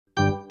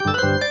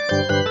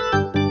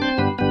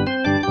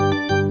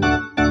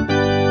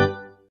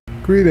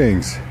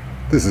Greetings,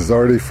 this is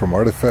Artie from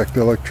Artifact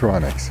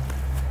Electronics.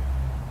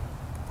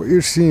 What you're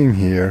seeing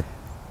here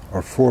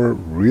are 4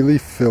 really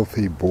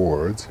filthy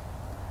boards.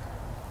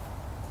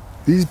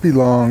 These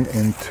belong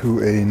into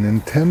a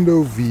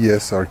Nintendo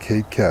VS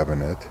arcade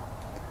cabinet,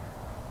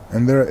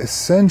 and they're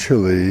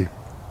essentially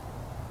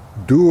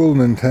dual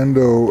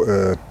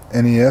Nintendo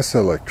NES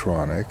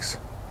electronics,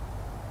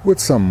 with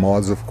some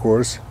mods of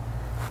course,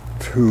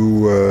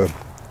 to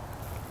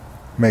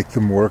make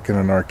them work in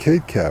an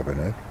arcade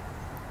cabinet.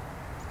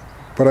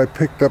 But I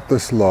picked up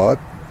this lot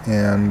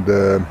and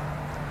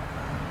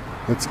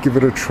let's give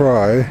it a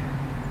try,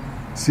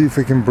 see if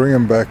we can bring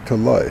them back to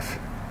life.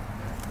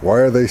 Why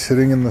are they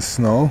sitting in the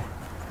snow?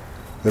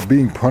 They're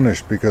being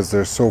punished because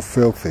they're so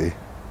filthy,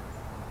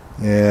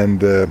 and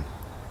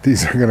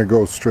these are going to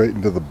go straight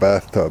into the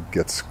bathtub,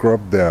 get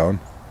scrubbed down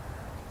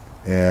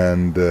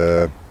and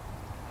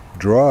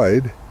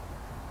dried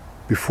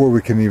before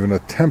we can even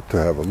attempt to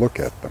have a look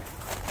at them.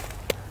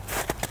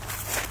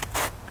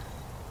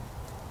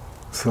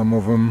 Some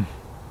of them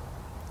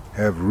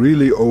have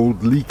really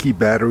old leaky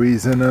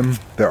batteries in them.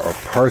 There are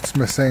parts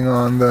missing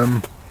on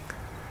them.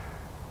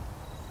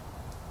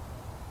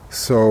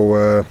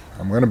 So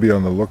I'm going to be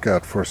on the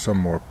lookout for some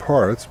more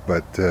parts,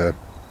 but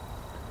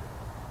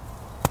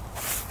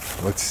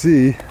let's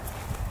see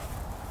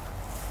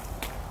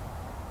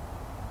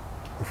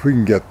if we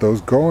can get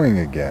those going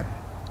again.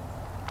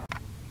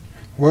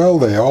 Well,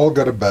 they all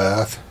got a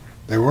bath.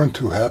 They weren't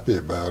too happy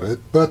about it,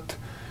 but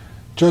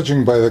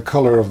judging by the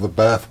color of the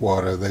bath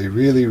water, they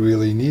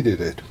really needed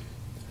it.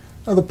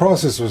 Now the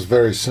process was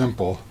very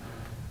simple.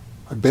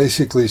 I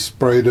basically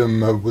sprayed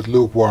them with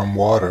lukewarm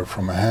water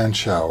from a hand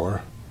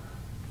shower,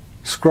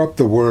 scrubbed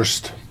the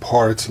worst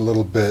parts a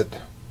little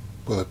bit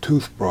with a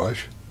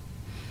toothbrush,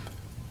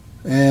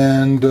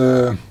 and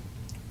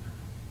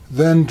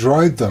then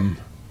dried them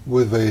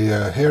with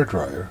a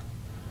hairdryer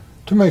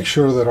to make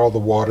sure that all the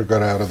water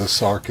got out of the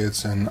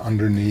sockets and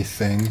underneath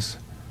things.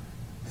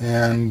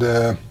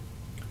 And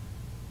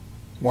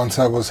once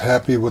I was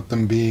happy with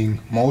them being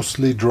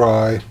mostly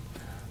dry,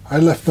 I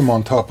left them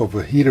on top of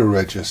a heater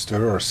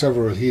register or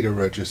several heater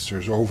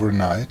registers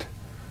overnight,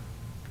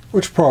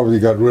 which probably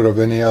got rid of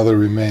any other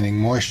remaining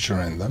moisture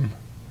in them.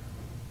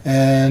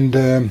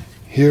 And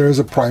here is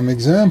a prime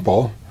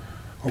example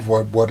of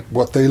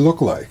what they look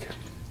like.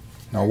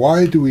 Now,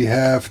 why do we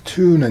have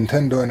 2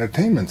 Nintendo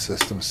Entertainment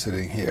Systems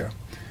sitting here?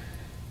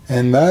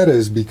 And that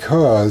is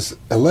because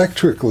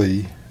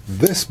electrically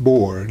this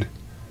board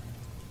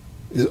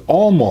is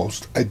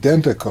almost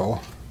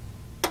identical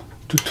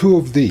to 2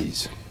 of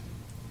these.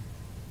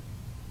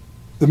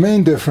 The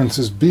main difference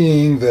is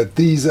being that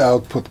these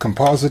output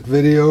composite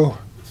video,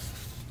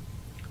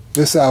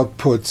 this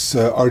outputs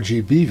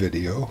RGB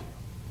video,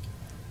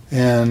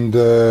 and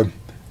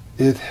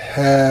it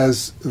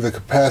has the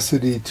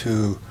capacity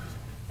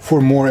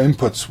for more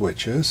input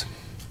switches.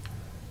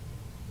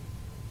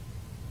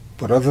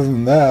 But other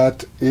than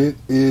that, it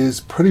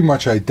is pretty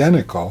much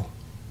identical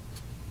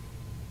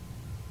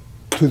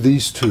to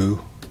these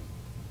 2.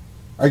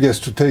 I guess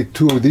to take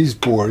 2 of these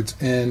boards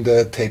and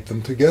tape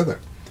them together.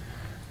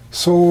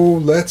 So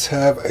let's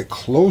have a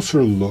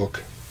closer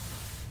look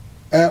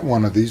at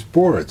one of these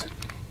boards.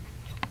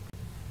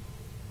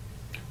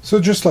 So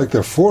just like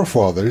their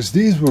forefathers,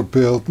 these were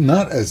built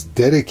not as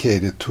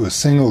dedicated to a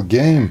single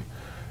game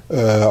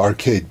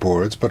arcade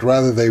boards, but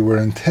rather they were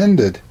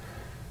intended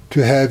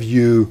to have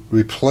you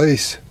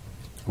replace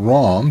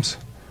ROMs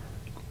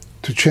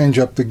to change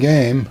up the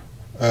game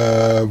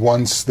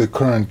once the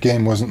current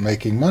game wasn't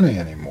making money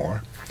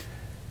anymore.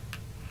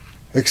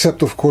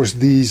 Except, of course,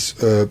 these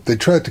they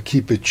tried to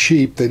keep it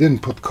cheap. They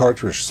didn't put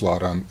cartridge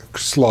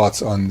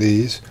slots on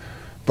these,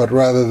 but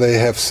rather they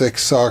have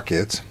 6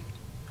 sockets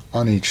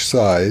on each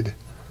side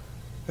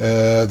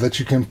that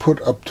you can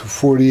put up to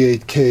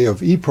 48K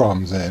of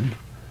EEPROMs in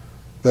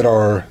that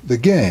are the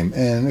game.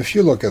 And if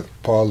you look at the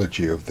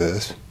topology of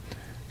this,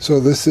 so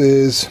this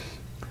is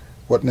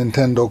what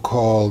Nintendo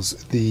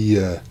calls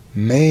the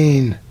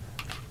main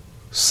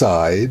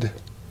side.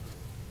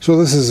 So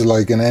this is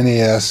like an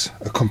NES,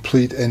 a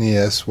complete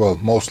NES, well,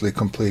 mostly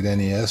complete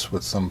NES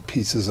with some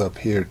pieces up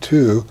here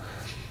too.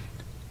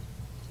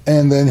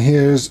 And then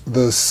here's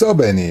the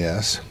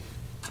sub-NES,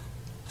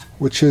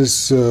 which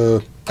is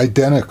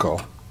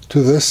identical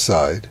to this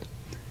side.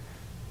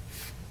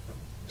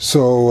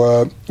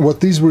 So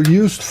what these were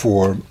used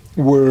for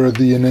were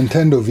the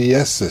Nintendo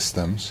VS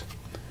systems,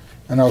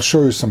 and I'll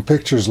show you some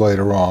pictures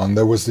later on.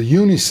 There was the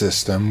Uni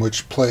system,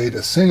 which played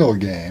a single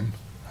game.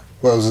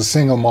 Well, it was a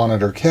single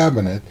monitor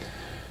cabinet,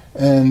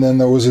 and then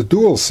there was a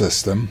dual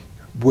system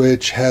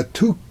which had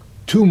two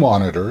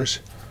monitors,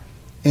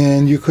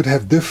 and you could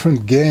have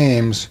different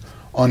games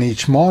on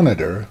each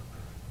monitor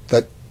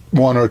that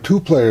 1 or 2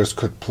 players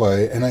could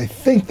play. And I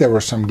think there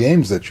were some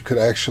games that you could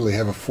actually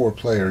have a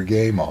 4-player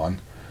game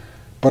on,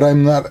 but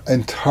I'm not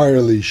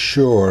entirely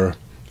sure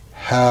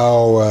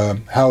how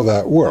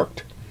that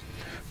worked.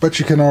 But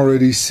you can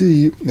already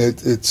see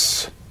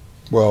it's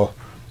well,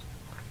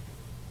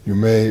 you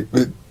may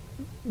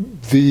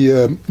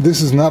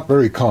this is not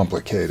very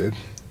complicated.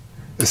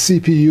 a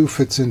CPU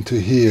fits into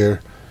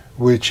here,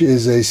 which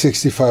is a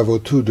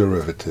 6502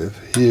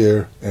 derivative,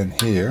 here and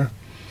here.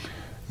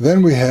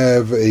 Then we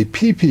have a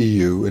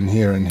PPU in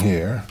here and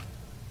here.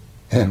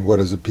 And what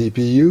is a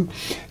PPU?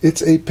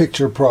 It's a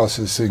picture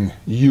processing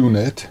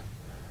unit,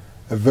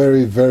 a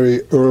very,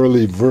 very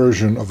early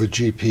version of a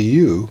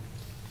GPU.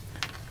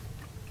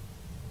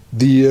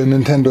 The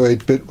Nintendo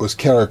 8-bit was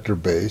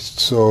character-based,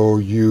 so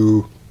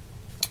you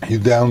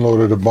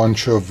downloaded a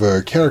bunch of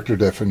character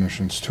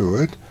definitions to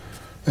it,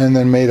 and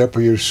then made up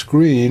your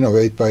screen of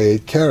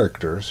 8x8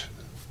 characters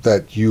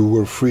that you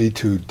were free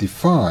to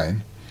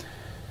define.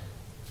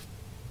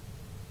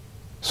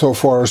 So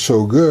far,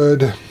 so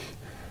good.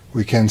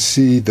 We can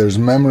see there's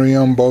memory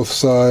on both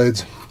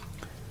sides.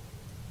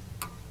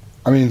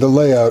 I mean, the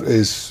layout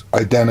is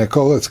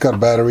identical. It's got a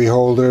battery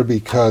holder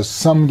because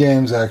some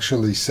games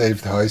actually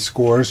saved high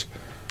scores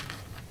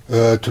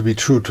to be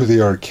true to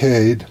the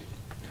arcade.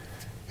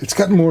 It's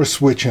got more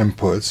switch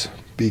inputs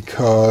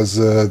because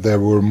there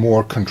were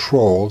more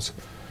controls.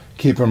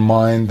 Keep in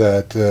mind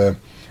that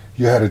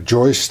you had a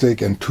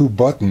joystick and 2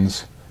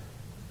 buttons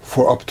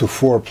for up to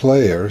 4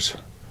 players,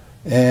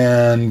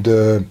 and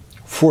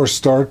 4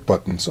 start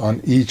buttons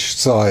on each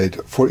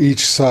side for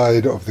each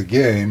side of the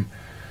game.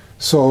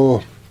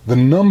 So the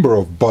number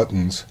of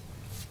buttons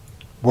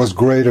was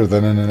greater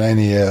than in an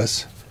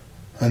NES,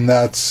 and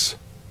that's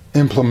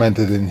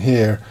implemented in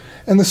here.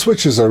 And the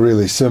switches are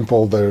really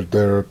simple.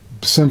 They're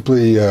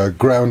simply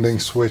grounding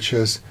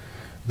switches.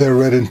 They're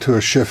read into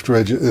a shift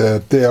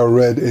they are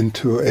read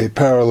into a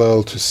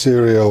parallel to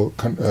serial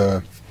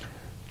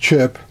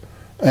chip,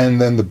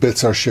 and then the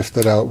bits are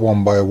shifted out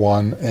one by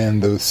one,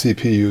 and the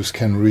CPUs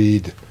can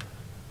read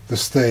the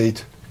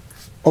state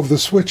of the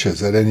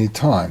switches at any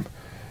time.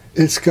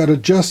 It's got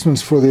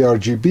adjustments for the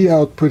RGB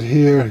output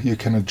here. You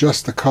can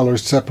adjust the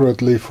colors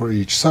separately for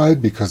each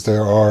side because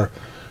there are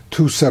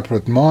 2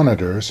 separate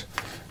monitors.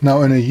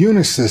 Now in a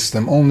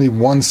Unisystem, only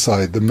one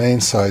side, the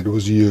main side,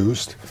 was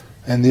used,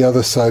 and the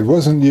other side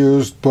wasn't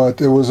used,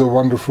 but it was a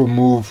wonderful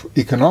move,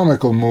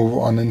 economical move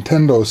on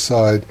Nintendo's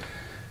side,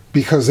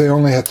 because they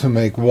only had to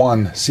make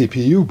one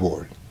CPU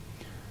board.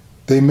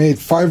 They made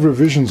 5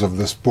 revisions of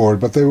this board,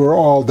 but they were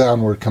all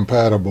downward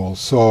compatible,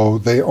 so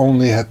they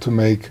only had to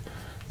make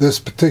this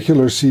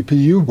particular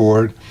CPU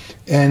board,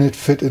 and it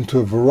fit into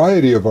a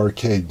variety of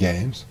arcade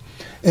games.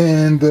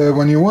 And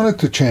when you wanted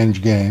to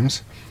change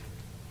games,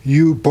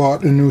 you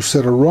bought a new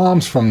set of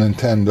ROMs from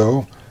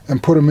Nintendo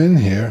and put them in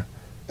here,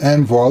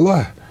 and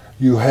voila,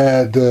 you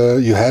had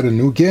a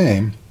new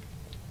game.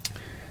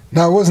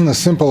 Now, it wasn't as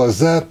simple as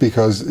that,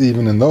 because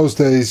even in those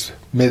days,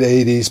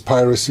 mid-80s,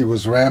 piracy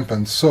was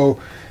rampant. So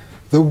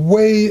the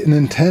way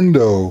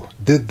Nintendo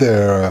did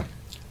their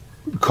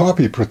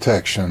copy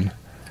protection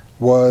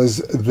was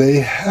they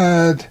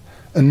had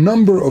a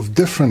number of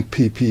different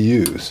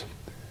PPUs,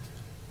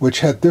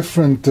 which had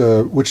different,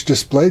 which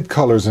displayed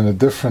colors in a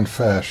different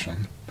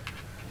fashion.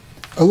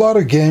 A lot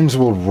of games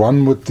will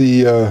run with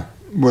the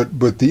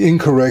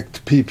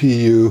incorrect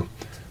PPU,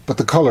 but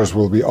the colors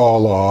will be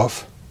all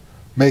off,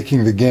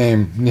 making the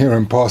game near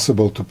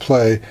impossible to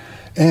play.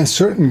 And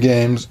certain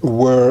games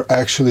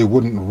actually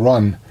wouldn't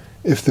run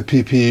if the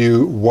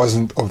PPU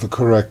wasn't of the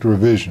correct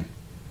revision.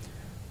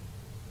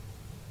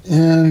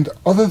 And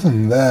other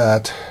than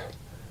that,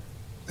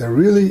 there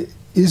really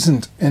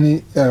isn't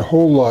a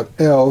whole lot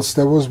else.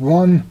 There was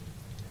one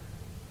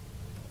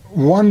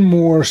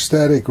more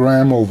static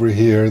RAM over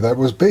here that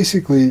was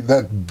basically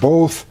that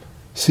both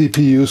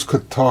CPUs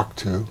could talk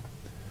to,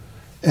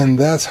 and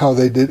that's how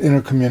they did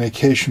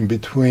intercommunication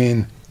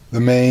between the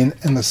main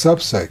and the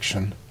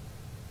subsection.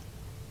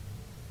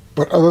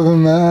 But other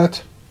than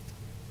that,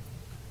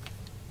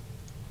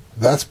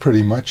 that's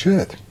pretty much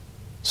it.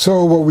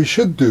 So what we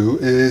should do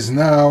is,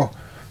 now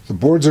the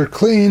boards are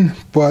clean,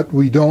 but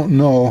we don't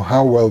know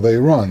how well they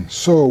run.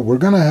 So we're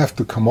going to have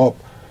to come up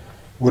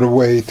with a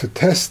way to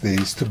test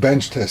these, to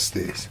bench test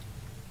these.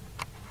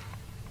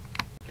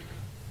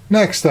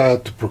 Next, I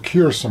had to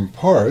procure some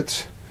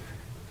parts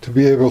to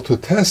be able to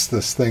test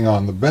this thing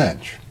on the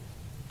bench.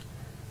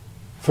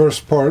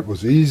 First part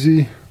was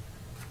easy.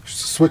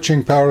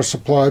 Switching power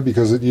supply,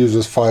 because it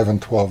uses 5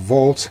 and 12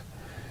 volts.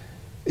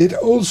 It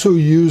also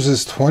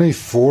uses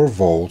 24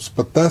 volts,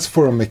 but that's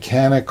for a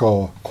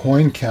mechanical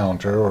coin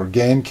counter or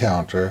game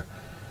counter,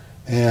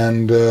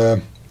 and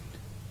I'm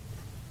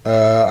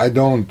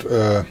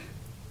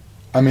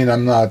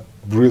not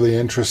really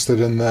interested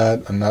in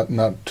that. I'm not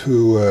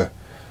going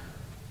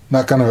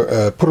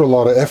to put a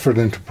lot of effort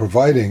into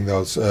providing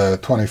those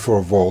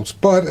 24 volts,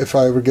 but if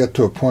I ever get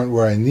to a point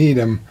where I need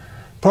them,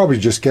 probably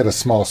just get a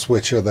small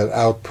switcher that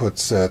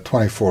outputs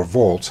 24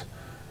 volts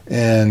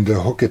and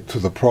hook it to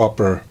the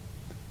proper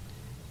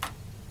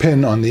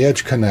pin on the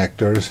edge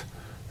connectors,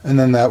 and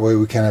then that way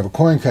we can have a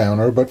coin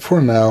counter. But for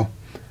now,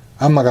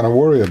 I'm not going to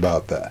worry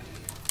about that.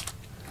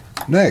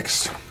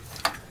 Next,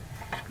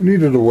 we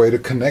needed a way to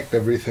connect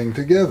everything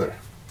together,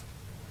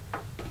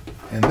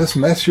 and this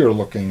mess you're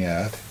looking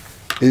at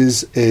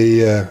is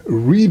a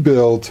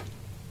rebuilt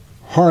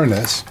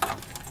harness.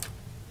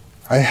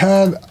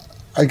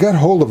 I I got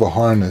hold of a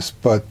harness,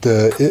 but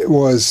it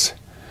was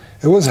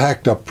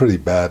hacked up pretty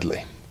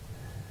badly.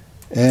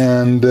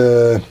 And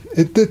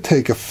it did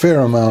take a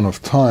fair amount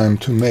of time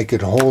to make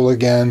it whole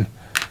again,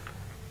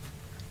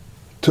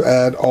 to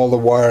add all the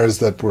wires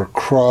that were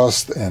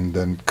crossed and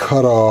then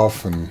cut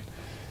off, and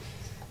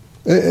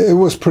it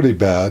was pretty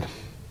bad.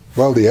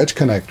 Well, the edge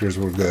connectors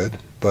were good,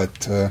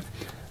 but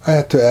I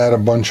had to add a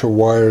bunch of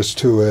wires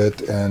to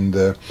it,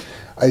 and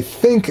I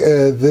think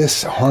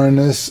this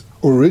harness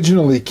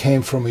originally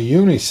came from a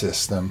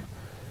Unisystem,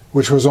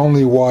 which was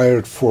only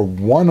wired for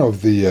one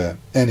of the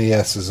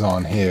NESs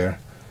on here.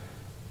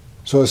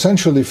 So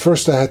essentially,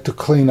 first I had to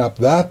clean up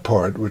that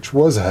part, which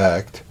was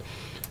hacked,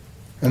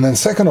 and then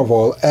second of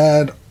all,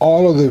 add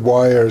all of the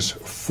wires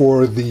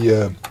for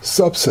the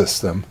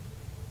subsystem,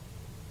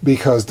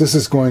 because this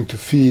is going to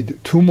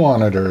feed two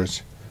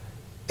monitors,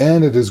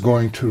 and it is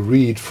going to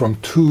read from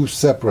two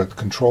separate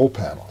control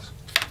panels.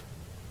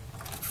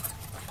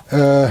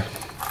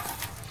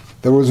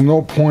 There was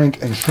no point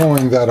in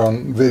showing that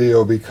on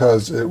video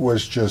because it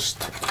was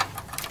just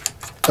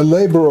a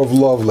labor of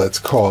love, let's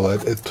call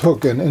it. It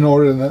took an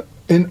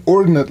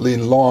inordinately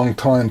long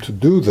time to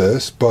do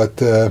this,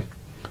 but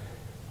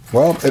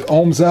well, it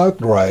ohms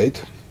out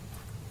right,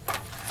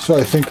 so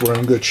I think we're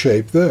in good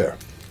shape there.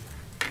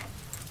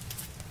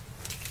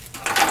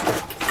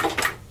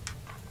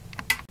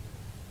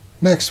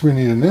 Next, we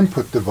need an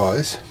input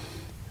device,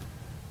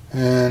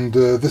 and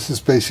this is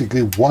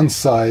basically one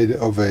side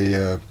of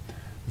a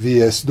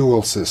VS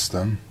dual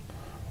system,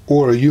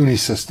 or a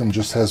Unisystem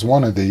just has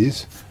one of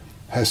these,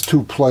 has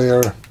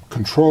two-player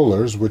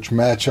controllers which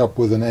match up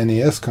with an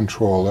NES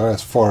controller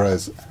as far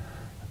as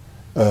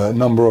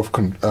number of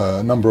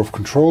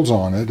controls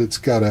on it. It's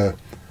got a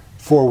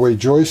four-way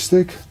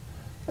joystick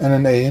and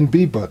an A and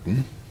B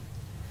button,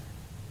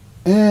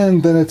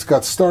 and then it's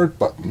got start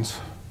buttons.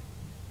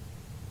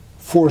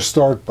 4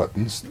 start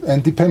buttons,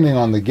 and depending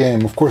on the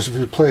game, of course, if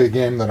you play a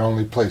game that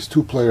only plays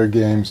two-player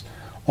games,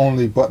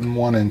 only button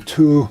 1 and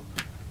 2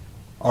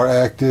 are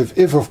active,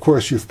 if of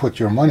course you've put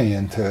your money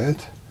into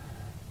it.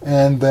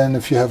 And then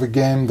if you have a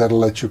game that'll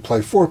let you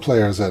play 4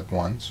 players at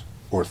once,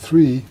 or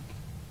 3,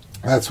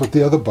 that's what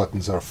the other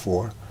buttons are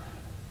for.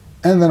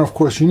 And then of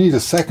course you need a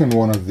second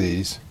one of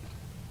these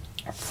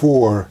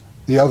for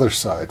the other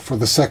side, for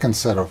the second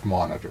set of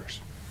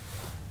monitors.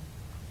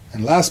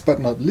 And last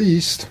but not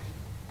least,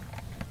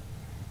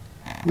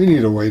 we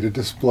need a way to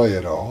display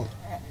it all.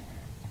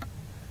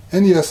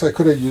 And yes, I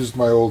could have used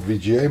my old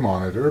VGA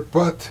monitor,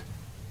 but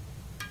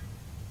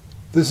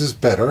this is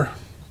better.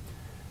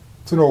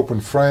 It's an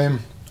open frame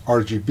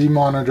RGB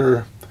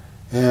monitor,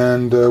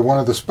 and one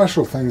of the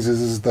special things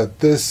is that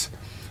the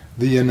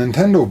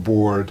Nintendo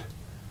board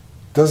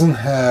doesn't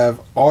have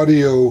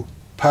audio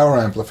power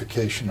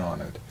amplification on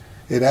it.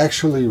 It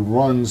actually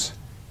runs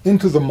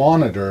into the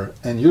monitor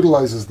and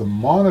utilizes the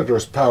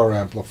monitor's power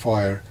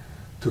amplifier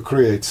to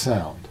create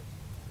sound.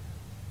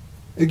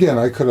 Again,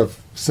 I could have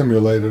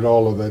simulated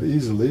all of that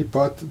easily,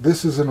 but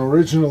this is an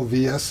original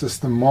VS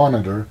system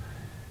monitor,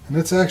 and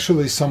it's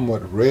actually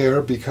somewhat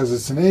rare because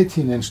it's an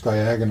 18-inch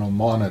diagonal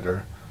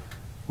monitor,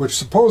 which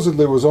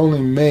supposedly was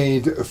only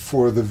made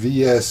for the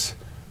VS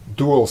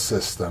dual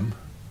system,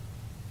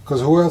 because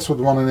who else would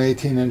want an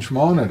 18-inch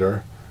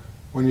monitor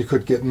when you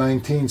could get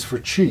 19s for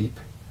cheap?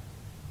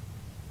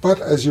 But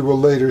as you will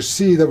later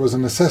see, there was a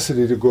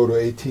necessity to go to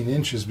 18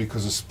 inches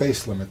because of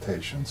space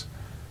limitations.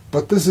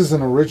 But this is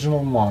an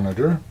original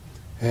monitor,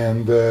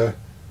 and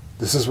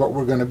this is what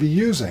we're going to be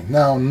using.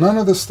 Now, none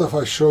of the stuff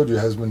I showed you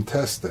has been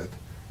tested,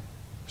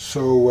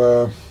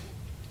 so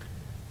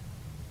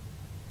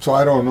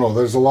I don't know.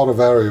 There's a lot of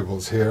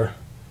variables here,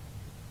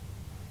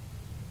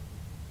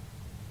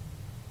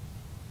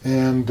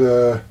 and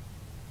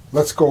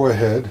let's go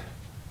ahead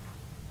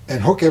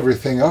and hook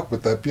everything up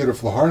with that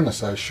beautiful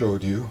harness I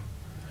showed you.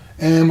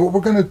 And what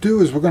we're going to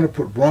do is we're going to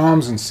put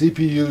ROMs and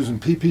CPUs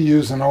and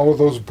PPUs and all of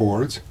those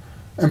boards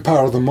and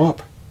power them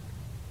up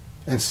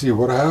and see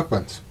what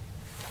happens.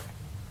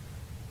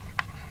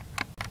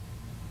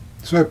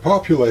 So I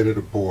populated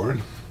a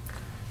board,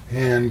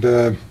 and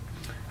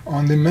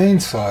on the main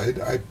side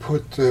I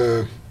put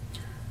the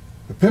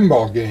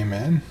pinball game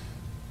in,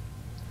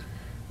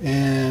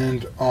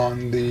 and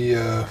on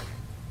the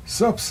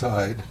sub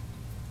side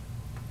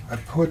I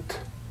put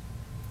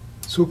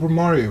Super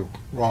Mario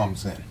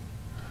ROMs in.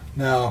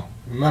 Now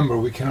remember,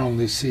 we can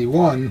only see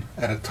one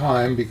at a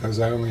time because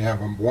I only have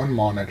one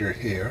monitor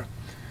here,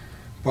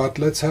 but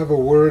let's have a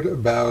word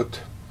about,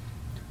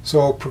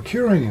 so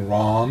procuring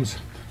ROMs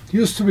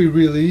used to be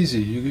really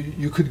easy.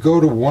 You could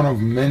go to one of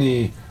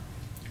many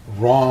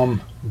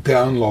ROM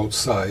download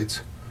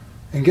sites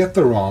and get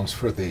the ROMs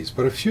for these,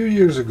 but a few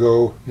years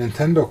ago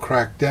Nintendo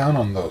cracked down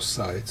on those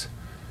sites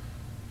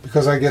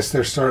because I guess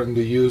they're starting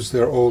to use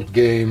their old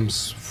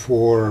games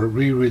for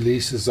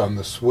re-releases on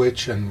the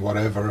Switch and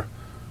whatever,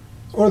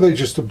 or they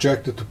just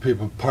objected to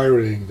people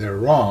pirating their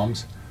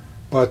ROMs.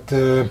 But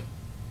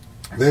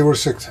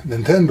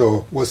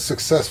Nintendo was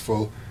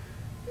successful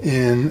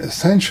in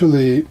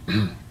essentially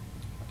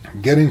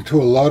getting to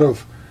a lot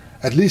of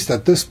at least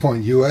at this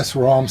point, US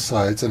ROM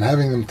sites and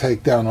having them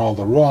take down all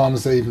the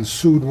ROMs. They even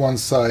sued one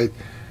site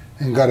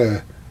and got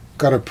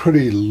a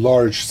pretty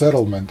large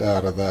settlement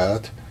out of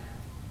that.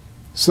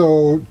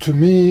 So to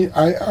me,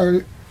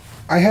 I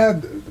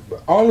had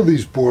all of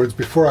these boards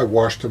before I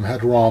washed them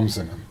had ROMs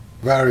in them,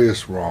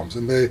 various ROMs,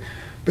 and they're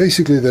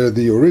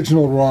the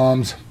original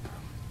ROMs,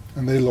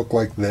 and they look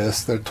like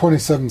this. They're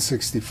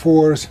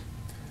 2764s.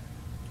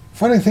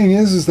 Funny thing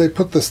is they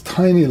put this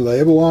tiny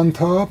label on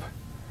top,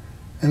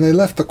 and they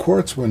left the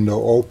quartz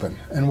window open.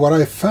 And what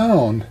I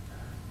found,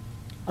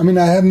 I mean,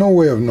 I had no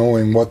way of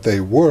knowing what they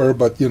were,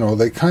 but you know,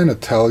 they kind of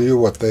tell you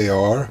what they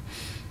are.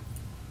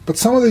 But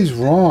some of these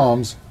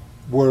ROMs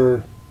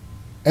were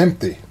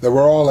empty. They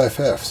were all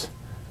FFs.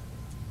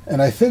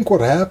 And I think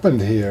what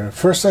happened here,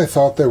 first I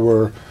thought they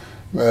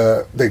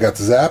got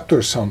zapped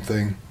or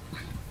something,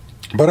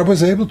 but I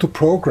was able to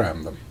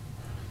program them.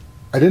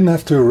 I didn't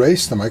have to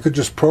erase them. I could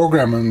just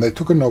program them. They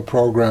took a no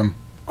program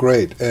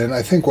great. And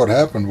I think what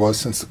happened was,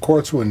 since the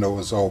quartz window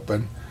was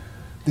open,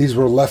 these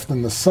were left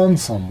in the sun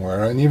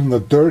somewhere, and even the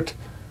dirt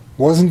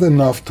wasn't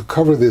enough to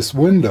cover this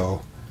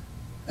window,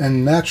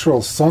 and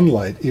natural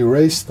sunlight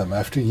erased them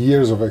after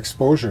years of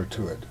exposure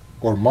to it,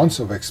 or months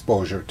of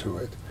exposure to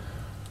it.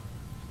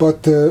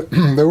 But there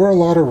were a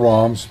lot of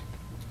ROMs,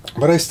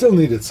 but I still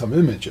needed some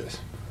images.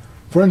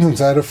 For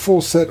instance, I had a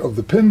full set of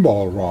the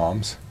pinball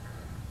ROMs,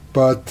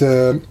 but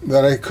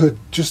that I could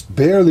just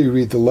barely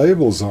read the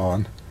labels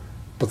on,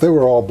 but they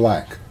were all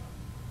blank.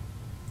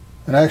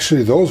 And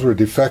actually those were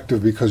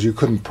defective because you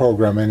couldn't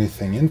program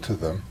anything into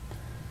them.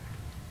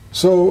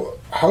 So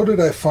how did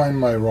I find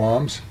my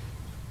ROMs?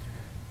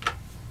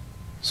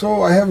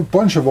 So I have a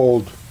bunch of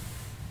old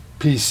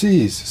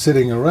PCs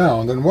sitting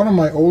around, and one of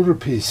my older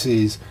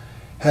PCs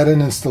had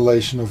an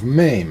installation of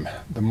MAME,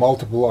 the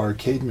Multiple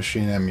Arcade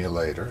Machine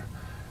Emulator.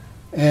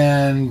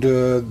 And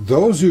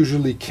those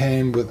usually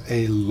came with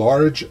a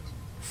large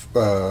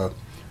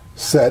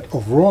set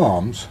of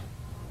ROMs,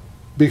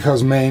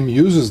 because MAME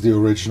uses the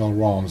original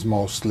ROMs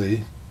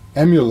mostly,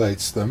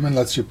 emulates them, and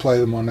lets you play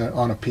them on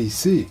a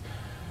PC.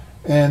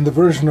 And the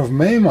version of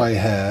MAME I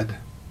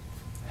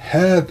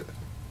had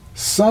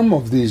some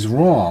of these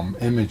ROM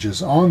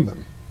images on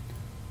them.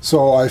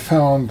 So I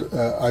found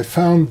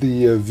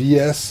the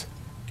VS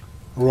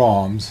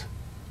ROMs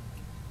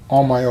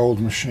on my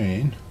old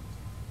machine,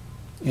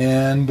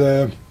 and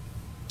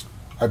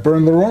I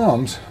burned the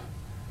ROMs.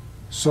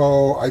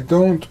 So I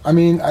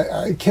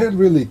can't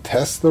really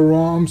test the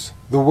ROMs.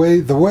 The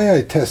way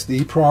I test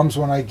EPROMs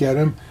when I get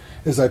them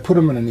is I put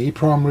them in an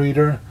EPROM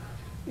reader,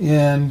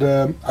 and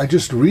I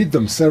just read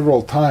them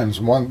several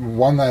times,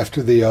 one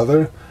after the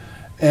other,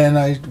 and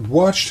I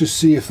watch to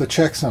see if the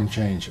checksum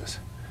changes.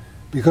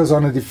 Because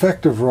on a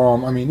defective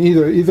ROM, I mean,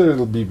 either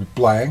it'll be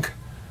blank,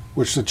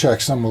 which the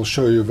checksum will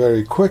show you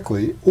very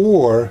quickly,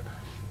 or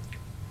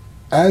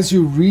as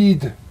you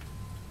read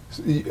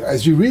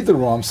the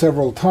ROM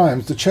several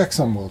times, the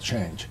checksum will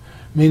change,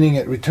 meaning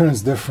it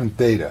returns different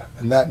data,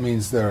 and that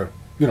means the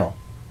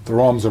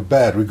ROMs are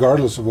bad,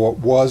 regardless of what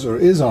was or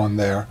is on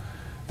there.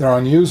 They're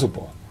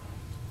unusable.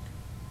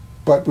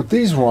 But with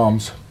these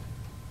ROMs,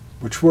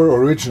 which were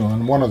original,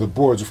 and one of the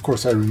boards, of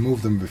course I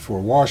removed them before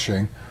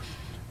washing,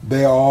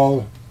 they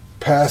all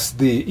passed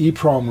the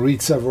EPROM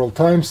read several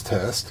times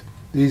test.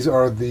 These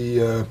are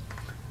the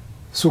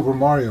Super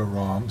Mario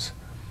ROMs.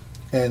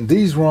 And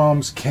these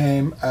ROMs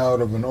came out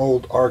of an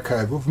old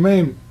archive of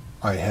MAME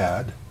I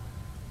had.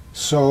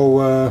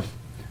 So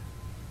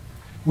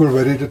we're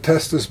ready to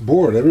test this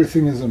board.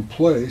 Everything is in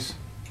place.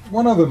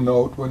 One other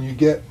note: when you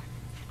get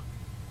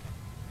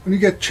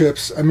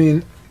chips, I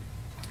mean,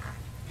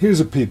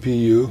 here's a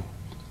PPU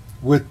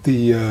with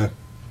the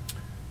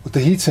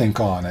heatsink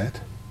on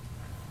it.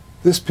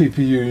 This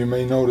PPU, you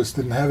may notice,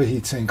 didn't have a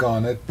heatsink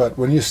on it, but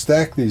when you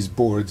stack these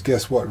boards,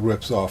 guess what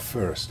rips off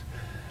first?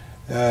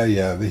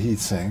 Yeah, the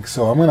heatsink.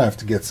 So I'm going to have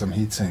to get some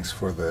heatsinks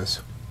for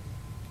this.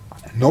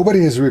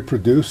 Nobody has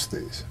reproduced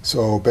these.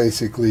 So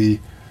basically,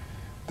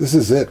 this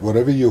is it.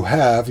 Whatever you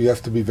have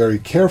to be very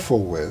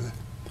careful with.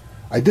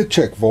 I did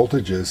check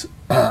voltages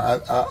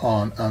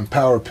on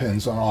power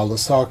pins on all the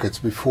sockets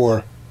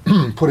before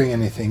putting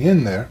anything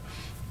in there.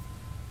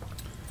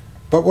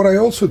 But what I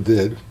also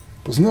did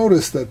was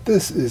notice that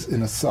this is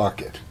in a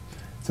socket.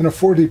 It's in a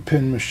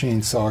 40-pin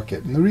machine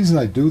socket. And the reason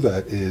I do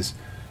that is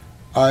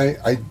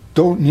I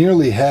don't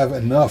nearly have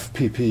enough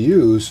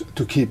PPUs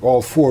to keep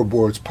all four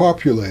boards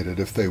populated,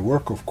 if they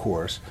work, of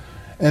course,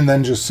 and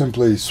then just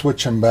simply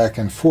switch them back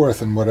and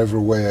forth in whatever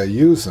way I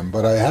use them.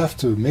 But I have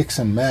to mix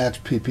and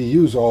match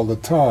PPUs all the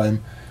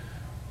time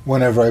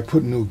whenever I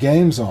put new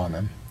games on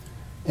them.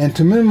 And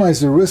to minimize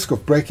the risk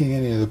of breaking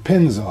any of the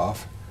pins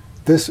off,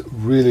 this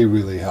really,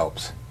 really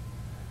helps.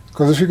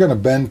 Because if you're going to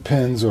bend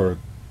pins or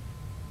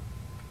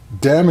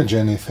damage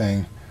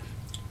anything,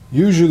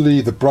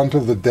 usually the brunt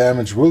of the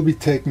damage will be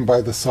taken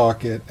by the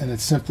socket, and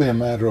it's simply a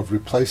matter of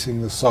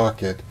replacing the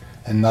socket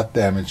and not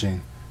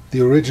damaging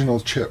the original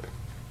chip.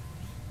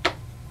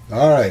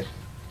 Alright,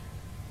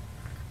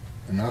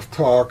 enough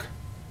talk.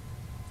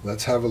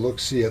 Let's have a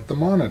look-see at the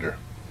monitor.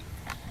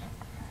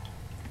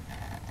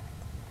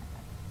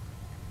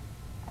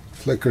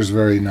 Flickers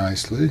very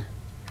nicely.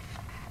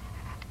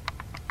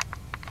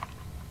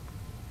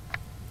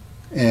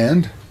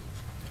 And,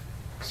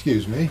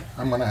 excuse me,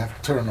 I'm going to have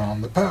to turn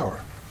on the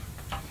power.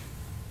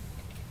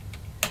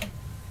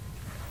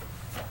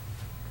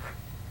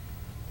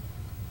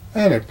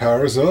 And it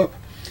powers up.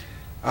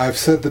 I've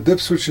set the dip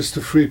switches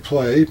to free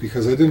play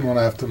because I didn't want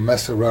to have to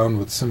mess around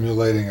with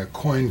simulating a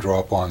coin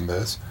drop on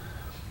this.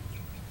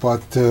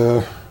 But,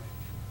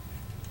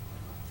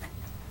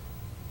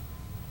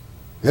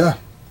 yeah,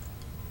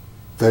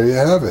 there you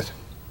have it.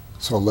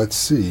 So let's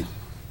see.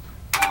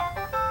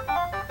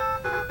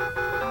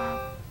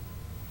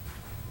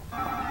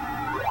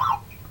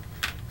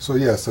 So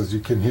yes, as you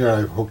can hear,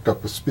 I've hooked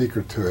up a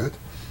speaker to it.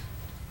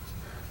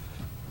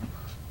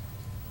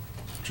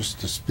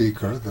 Just a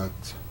speaker that...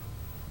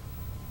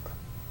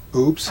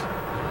 Oops.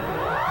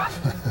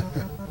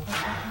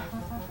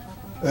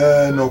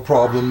 No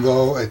problem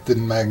though, it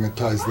didn't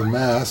magnetize the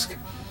mask.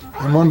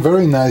 And one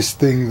very nice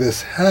thing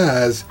this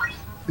has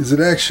is it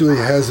actually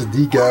has a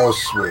degauss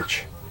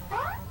switch.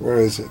 Where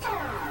is it?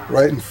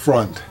 Right in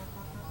front.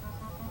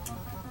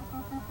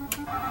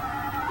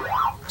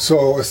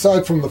 So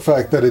aside from the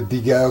fact that it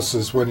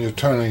degausses when you're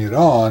turning it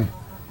on,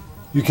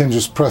 you can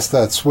just press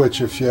that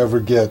switch if you ever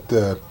get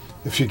the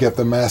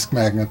mask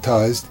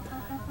magnetized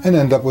and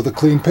end up with a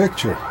clean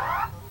picture.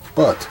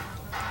 But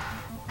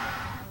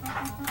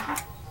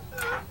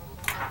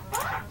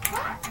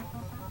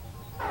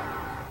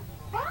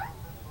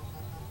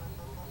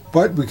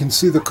we can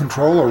see the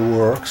controller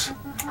works.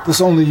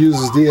 This only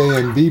uses the A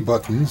and B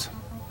buttons.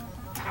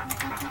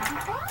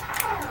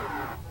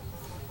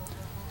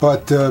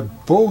 But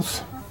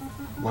both,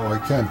 well, I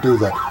can't do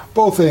that.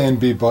 Both A and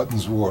B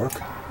buttons work.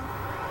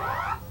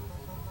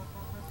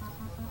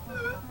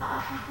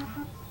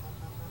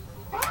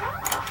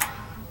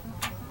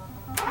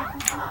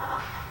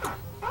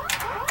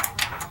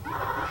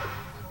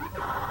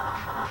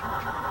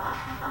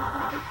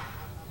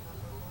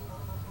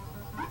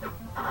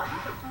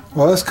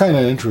 Well, that's kind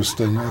of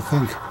interesting. I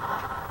think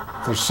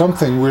there's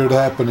something weird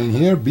happening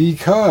here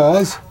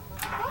because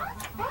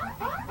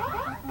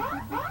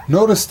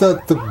notice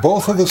that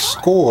both of the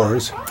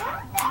scores,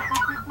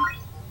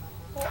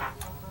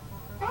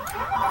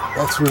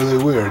 that's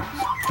really weird,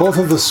 both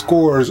of the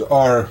scores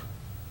are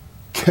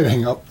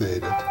getting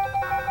updated.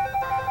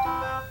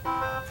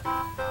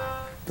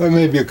 That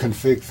may be a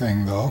config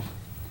thing though.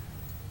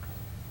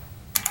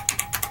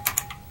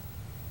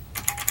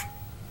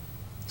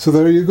 So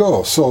there you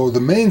go. So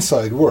the main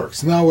side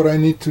works. Now what I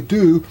need to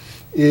do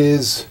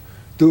is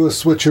do a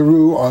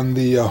switcheroo on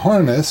the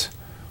harness,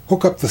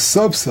 hook up the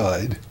sub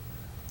side,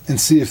 and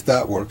see if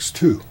that works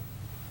too.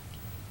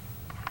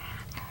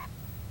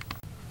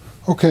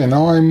 Okay,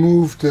 now I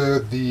moved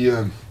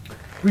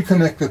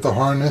reconnected the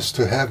harness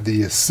to have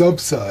the sub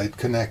side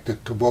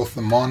connected to both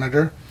the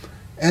monitor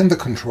and the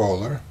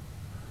controller.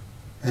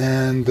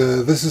 And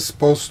this is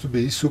supposed to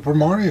be Super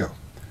Mario.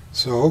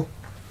 So,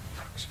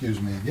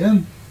 excuse me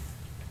again.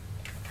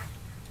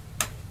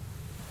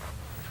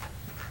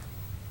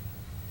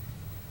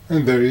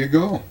 And there you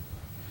go.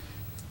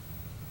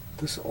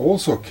 This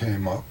also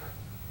came up,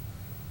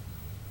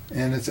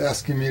 and it's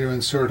asking me to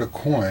insert a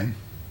coin,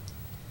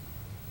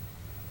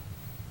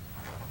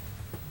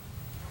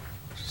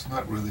 which is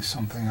not really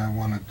something I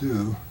want to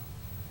do.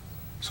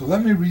 So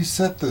let me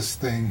reset this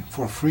thing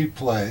for free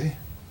play.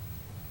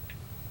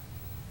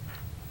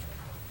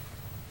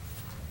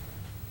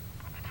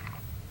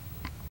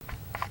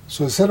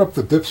 So I set up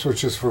the dip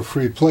switches for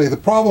free play. The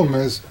problem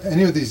is,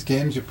 any of these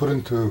games you put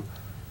into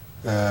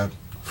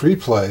free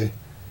play,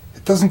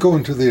 it doesn't go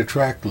into the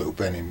attract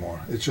loop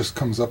anymore. It just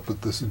comes up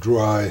with this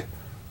dry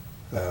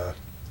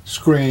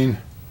screen,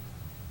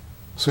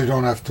 so you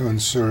don't have to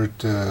insert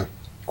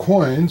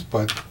coins,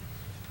 but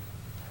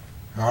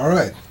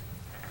alright.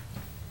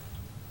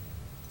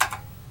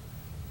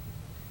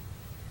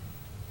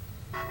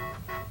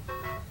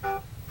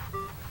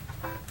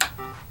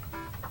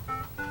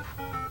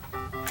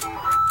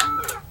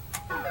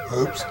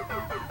 Oops.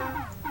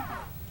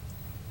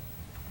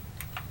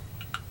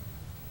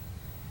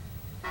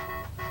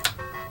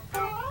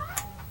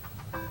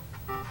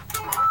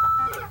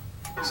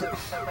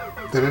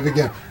 Did it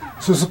again.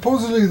 So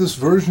supposedly this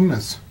version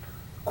is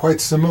quite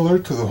similar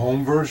to the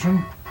home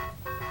version,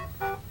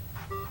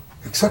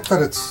 except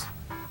that it's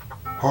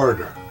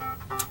harder.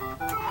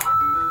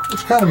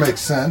 Which kind of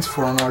makes sense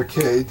for an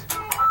arcade.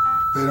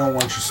 They don't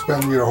want you to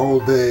spend your whole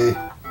day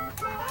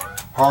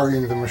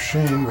hogging the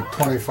machine with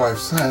 25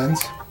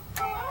 cents.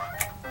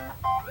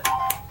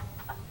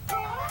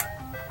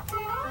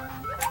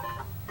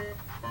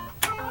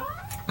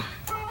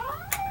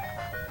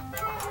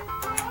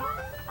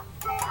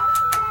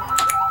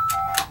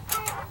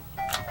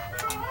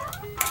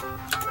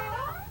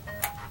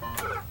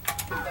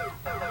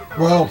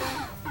 Well,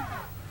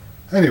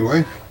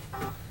 anyway,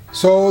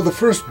 so the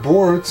first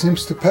board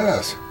seems to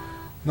pass.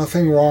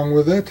 Nothing wrong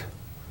with it.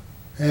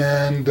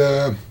 And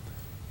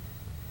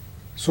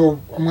so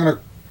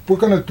we're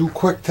gonna do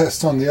quick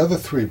tests on the other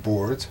three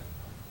boards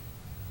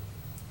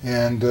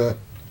and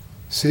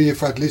see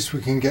if at least we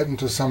can get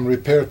into some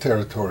repair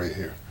territory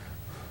here.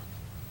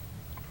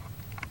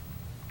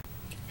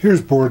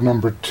 Here's board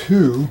number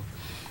 2,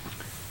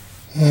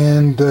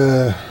 and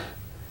on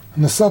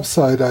the sub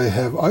side I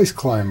have Ice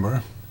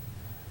Climber.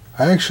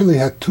 I actually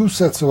had 2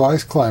 sets of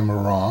Ice Climber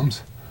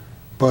ROMs,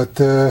 but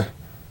I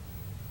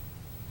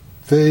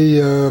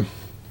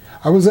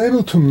was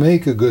able to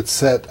make a good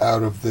set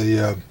out of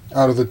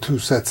the 2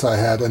 sets I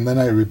had, and then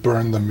I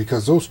reburned them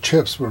because those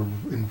chips were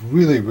in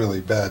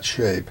really bad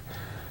shape.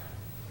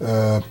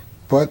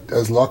 But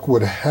as luck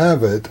would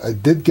have it, I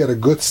did get a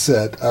good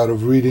set out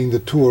of reading the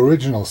 2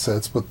 original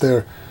sets, but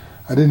I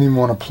didn't even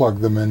want to plug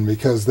them in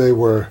because they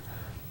were,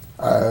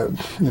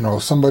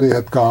 somebody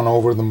had gone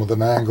over them with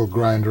an angle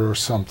grinder or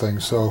something.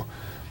 So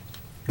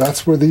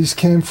that's where these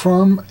came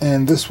from,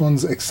 and this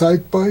one's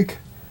Excitebike,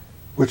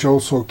 which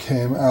also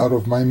came out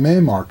of my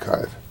MAME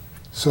archive.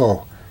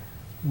 So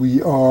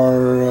we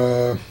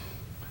are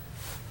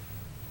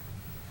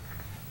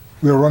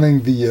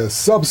running the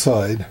sub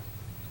side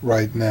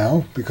right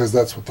now because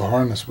that's what the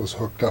harness was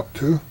hooked up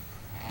to,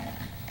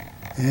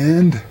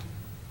 and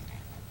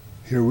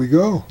here we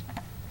go.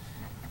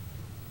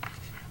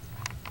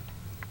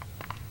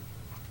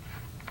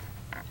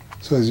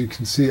 So as you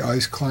can see,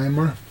 Ice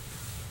Climber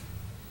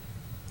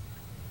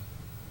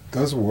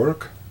does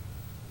work.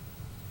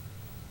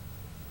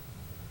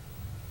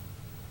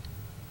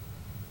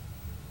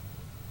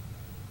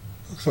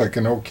 Looks like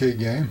an okay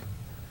game.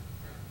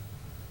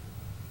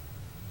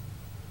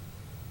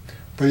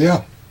 But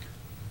yeah,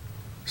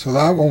 so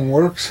that one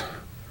works.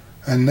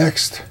 And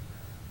next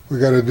we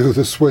got to do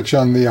the switch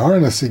on the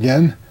harness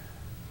again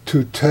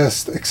to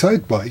test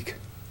Excitebike.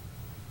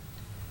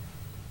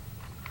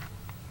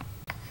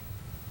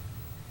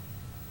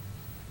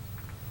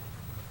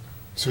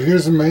 So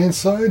here's the main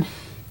side.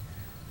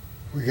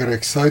 We got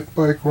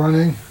Excitebike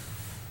running.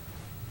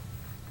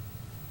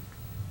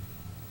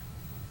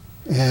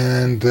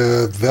 And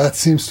that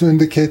seems to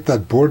indicate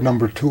that board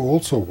number 2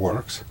 also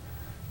works.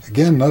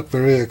 Again, not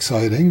very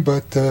exciting,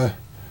 but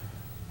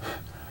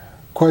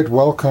quite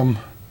welcome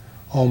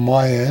on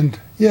my end.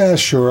 Yeah,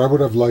 sure, I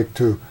would have liked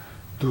to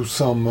do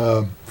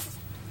some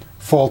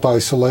fault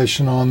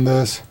isolation on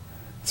this.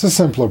 It's a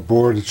simpler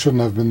board, it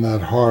shouldn't have been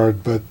that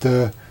hard,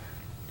 but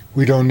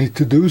we don't need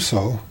to do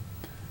so.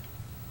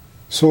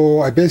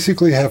 So I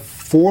basically have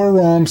 4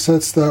 ROM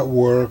sets that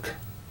work.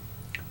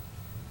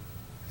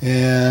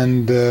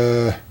 And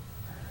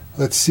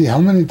let's see how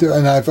many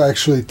and I've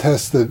actually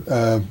tested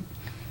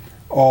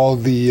all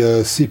the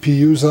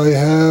CPUs I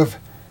have,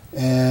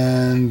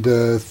 and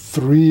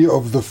 3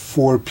 of the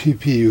 4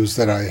 PPUs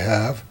that I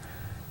have,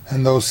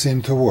 and those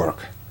seem to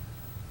work.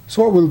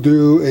 So what we'll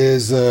do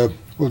is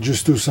we'll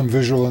just do some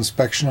visual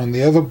inspection on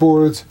the other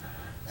boards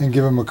and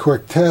give them a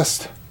quick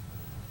test,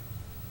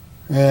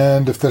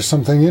 and if there's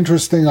something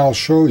interesting I'll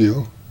show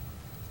you.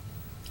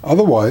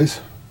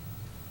 Otherwise,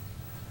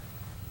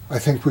 I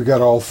think we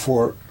got all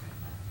 4.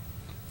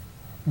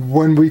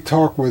 When we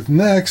talk with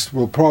next,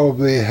 we'll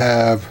probably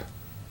have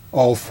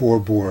all 4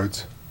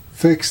 boards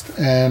fixed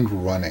and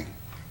running.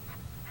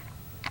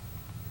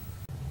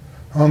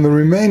 On the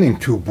remaining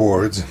 2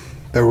 boards,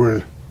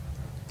 there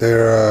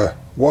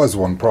was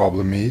one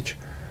problem each,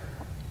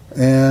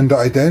 and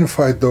I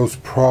identified those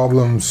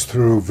problems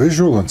through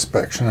visual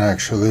inspection.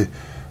 Actually,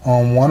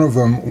 on one of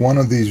them, one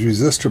of these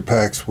resistor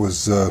packs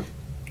was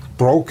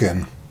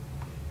broken,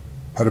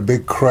 had a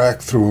big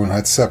crack through and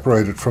had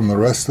separated from the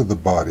rest of the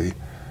body,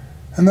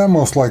 and that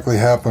most likely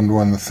happened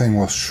when the thing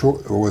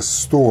was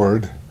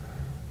stored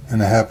in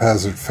a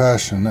haphazard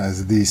fashion,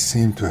 as these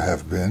seem to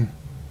have been.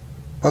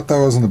 But that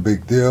wasn't a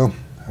big deal.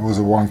 It was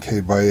a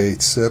 1K by 8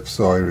 SIP,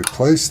 so I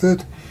replaced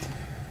it.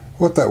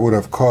 What that would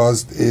have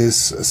caused is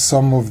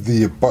some of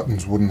the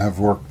buttons wouldn't have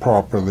worked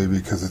properly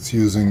because it's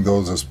using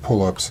those as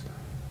pull-ups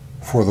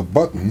for the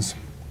buttons.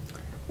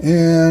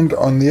 And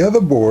on the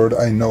other board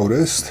I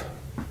noticed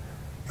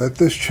that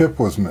this chip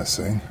was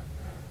missing,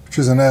 which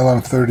is an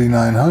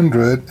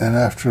LM3900, and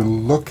after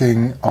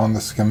looking on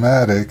the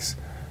schematics,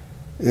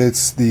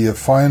 it's the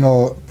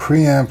final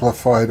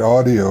preamplified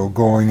audio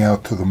going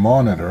out to the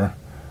monitor,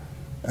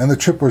 and the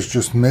chip was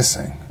just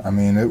missing. I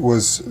mean, it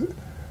was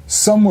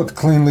somewhat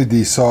cleanly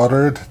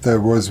desoldered.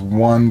 There was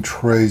one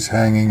trace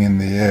hanging in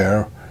the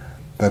air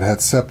that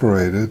had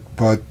separated,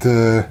 but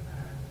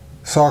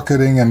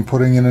socketing and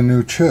putting in a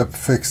new chip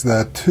fixed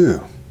that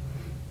too.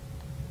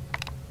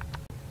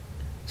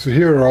 So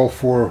here are all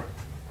 4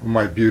 of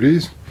my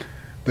beauties.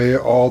 They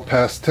all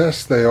pass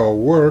tests, they all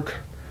work,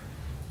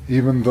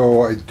 even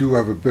though I do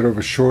have a bit of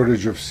a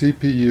shortage of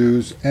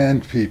CPUs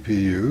and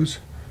PPUs.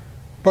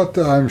 But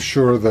I'm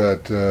sure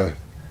that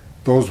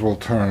those will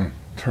turn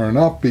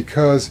up,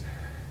 because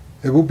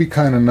it will be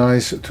kind of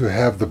nice to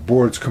have the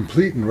boards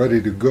complete and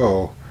ready to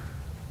go.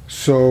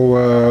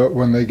 So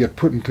when they get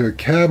put into a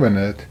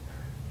cabinet,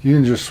 you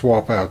can just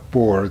swap out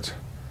boards,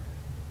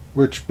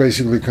 which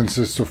basically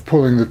consists of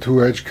pulling the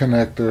 2 edge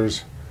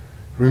connectors,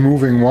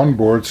 removing one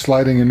board,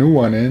 sliding a new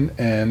one in,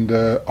 and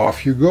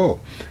off you go.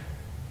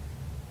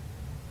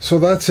 So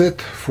that's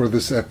it for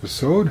this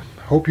episode.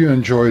 Hope you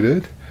enjoyed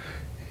it.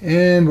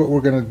 And what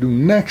we're going to do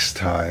next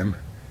time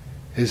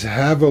is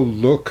have a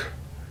look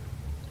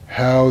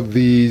how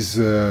these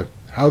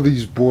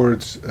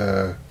boards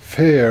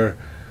fare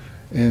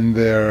in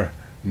their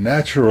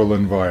natural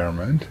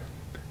environment.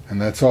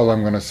 And that's all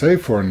I'm going to say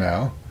for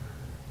now.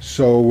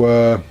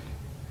 So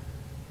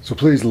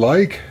please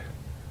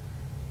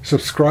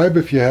subscribe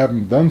if you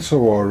haven't done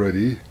so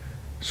already,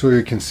 so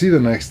you can see the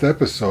next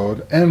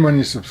episode. And when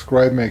you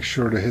subscribe, make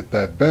sure to hit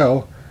that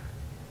bell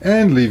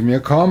and leave me a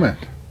comment.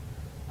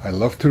 I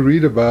love to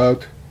read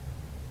about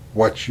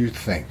what you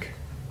think.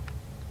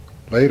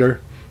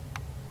 Later.